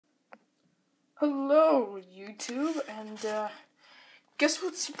Hello, YouTube, and guess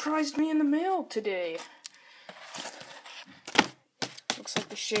what surprised me in the mail today? Looks like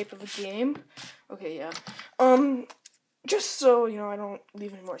the shape of a game. Okay, yeah. Just so, I don't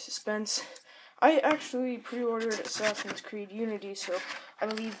leave any more suspense, I actually pre-ordered Assassin's Creed Unity, so I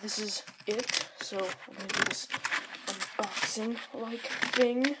believe this is it. So, I'm gonna do this unboxing-like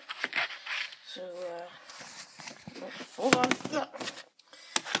thing. So, hold on.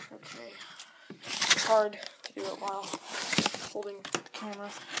 Okay. It's hard to do it while holding the camera.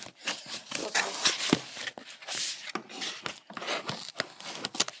 Okay.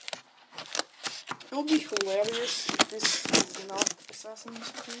 It would be hilarious if this is not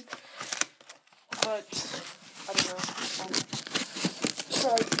Assassin's Creed, but I don't know.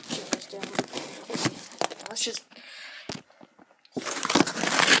 Try to get this down. Let's just.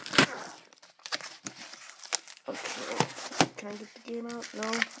 Okay. Can I get the game out? No, I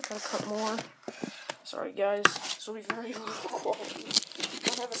gotta cut more. Sorry guys, this will be very low quality. I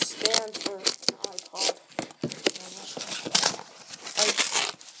don't have a stand for an iPod.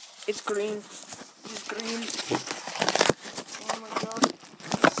 It's green. It's green. Oh my god.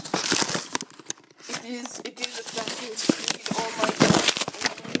 It is Assassin's Creed. Oh my god.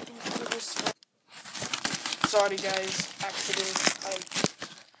 I'm waiting for this. Sorry guys, I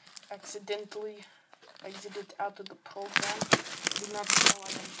accidentally exited out of the program. Do not know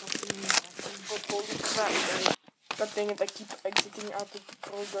I am talking but holy crap, guys. God dang it, I keep exiting out of the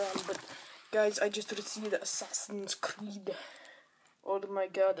program, but guys, I just received Assassin's Creed. Oh my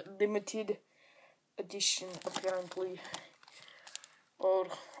god, limited edition, apparently.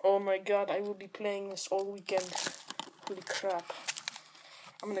 Oh my god, I will be playing this all weekend. Holy crap.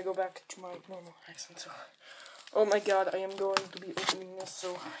 I'm gonna go back to my normal accent, so. Oh my god, I am going to be opening this,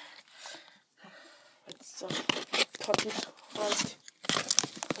 so. Let's cut it right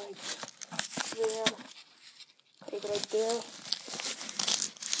there. Put it right there.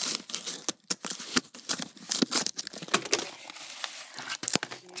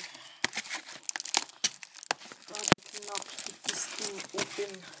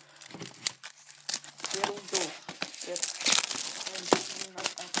 Open. There we go. Yes. I'm using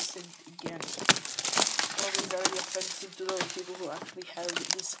that accent again. Probably very offensive to those people who actually have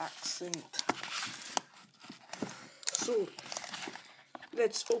this accent. So,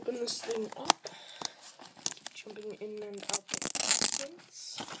 let's open this thing up. Jumping in and out of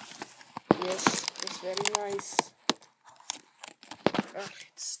accents. Yes, it's very nice. Ah,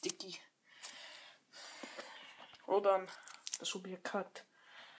 it's sticky. Hold on. This will be a cut.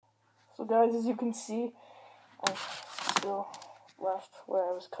 So guys, as you can see, I'm still left where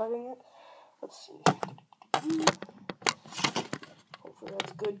I was cutting it. Let's see. Hopefully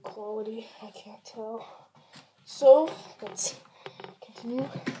that's good quality. I can't tell. So, let's continue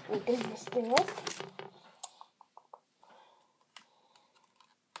opening this thing up.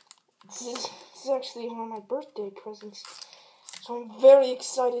 This is actually one of my birthday presents. So I'm very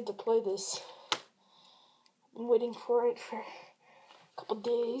excited to play this. Been waiting for it for a couple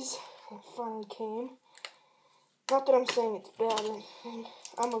days, and it finally came. Not that I'm saying it's bad, and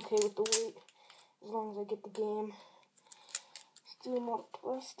I'm okay with the wait, as long as I get the game. Still more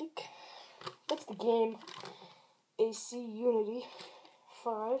plastic. That's the game. AC Unity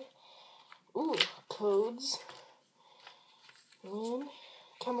 5. Ooh, codes. Win.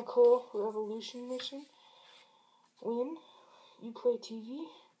 Chemical Revolution Mission. Win. You play TV.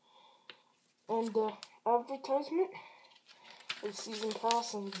 And advertisement. The season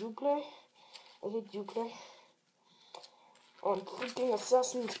pass and Uplay. I hate Uplay. On freaking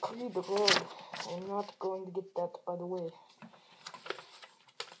Assassin's Creed Road. I'm not going to get that, by the way.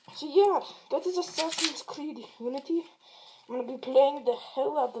 So yeah, that is Assassin's Creed Unity. I'm gonna be playing the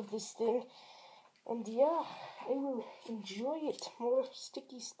hell out of this thing. And yeah, I will enjoy it. More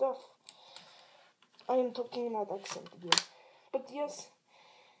sticky stuff. I am talking in that accent again. But yes,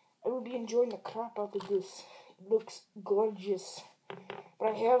 I will be enjoying the crap out of this. It looks gorgeous. But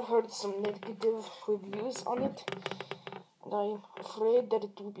I have heard some negative reviews on it. And I'm afraid that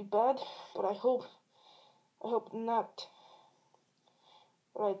it will be bad. But I hope not.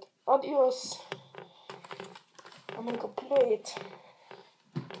 Right, adios. I'm gonna go play it.